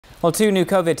Well, two new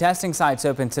COVID testing sites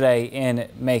opened today in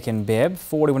Macon-Bibb.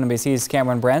 41 NBC's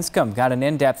Cameron Branscombe got an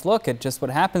in-depth look at just what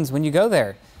happens when you go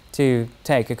there to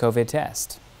take a COVID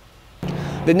test.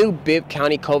 The new Bibb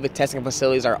County COVID testing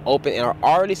facilities are open and are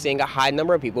already seeing a high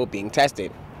number of people being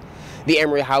tested. The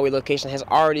Emory Highway location has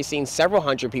already seen several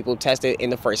hundred people tested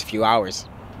in the first few hours.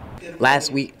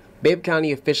 Last week, Bibb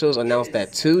County officials announced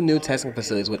that two new testing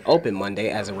facilities would open Monday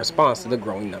as a response to the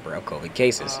growing number of COVID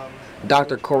cases.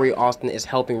 Dr. Corey Austin is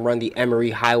helping run the Emory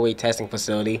Highway testing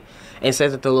facility and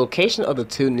says that the location of the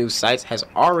two new sites has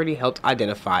already helped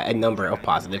identify a number of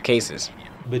positive cases.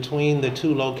 Between the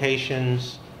two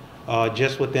locations,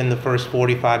 just within the first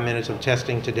 45 minutes of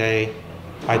testing today,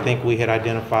 I think we had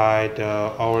identified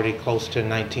already close to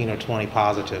 19 or 20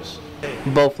 positives.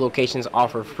 Both locations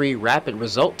offer free rapid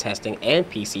result testing and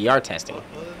PCR testing.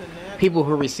 People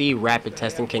who receive rapid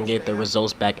testing can get their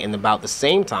results back in about the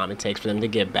same time it takes for them to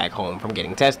get back home from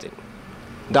getting tested.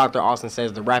 Dr. Austin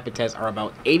says the rapid tests are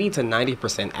about 80 to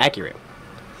 90% accurate.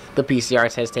 The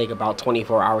PCR tests take about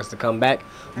 24 hours to come back,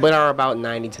 but are about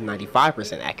 90 to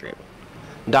 95% accurate.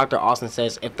 Dr. Austin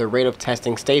says if the rate of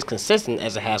testing stays consistent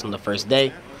as it has on the first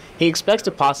day, he expects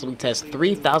to possibly test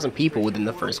 3,000 people within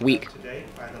the first week.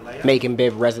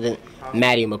 Macon-Bibb resident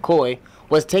Maddie McCoy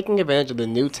was taking advantage of the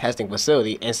new testing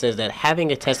facility and says that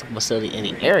having a testing facility in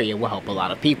the area will help a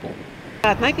lot of people.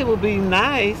 I think it would be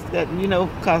nice that,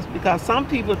 because some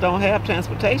people don't have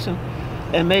transportation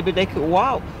and maybe they could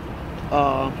walk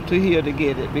to here to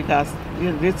get it, because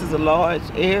this is a large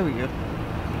area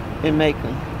in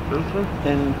Macon.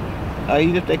 And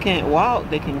even if they can't walk,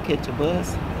 they can catch a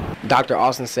bus. Dr.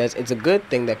 Austin says it's a good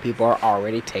thing that people are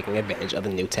already taking advantage of the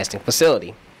new testing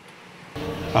facility.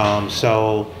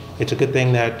 So it's a good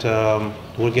thing that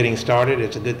we're getting started.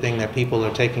 It's a good thing that people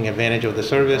are taking advantage of the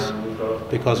service,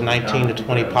 because 19 to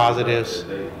 20 positives,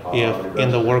 if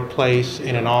in the workplace,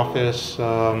 in an office,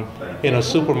 in a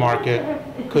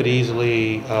supermarket, could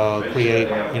easily create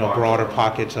broader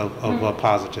pockets of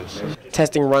positives.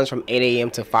 Testing runs from 8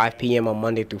 a.m. to 5 p.m. on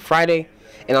Monday through Friday,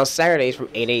 and on Saturdays from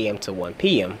 8 a.m. to 1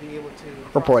 p.m.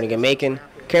 Reporting in Macon,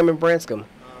 Cameron Branscombe,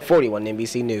 41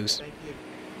 NBC News.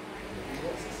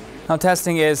 Now,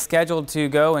 testing is scheduled to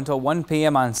go until 1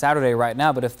 p.m. on Saturday right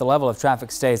now, but if the level of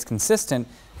traffic stays consistent,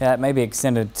 that may be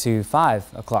extended to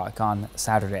 5 o'clock on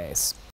Saturdays.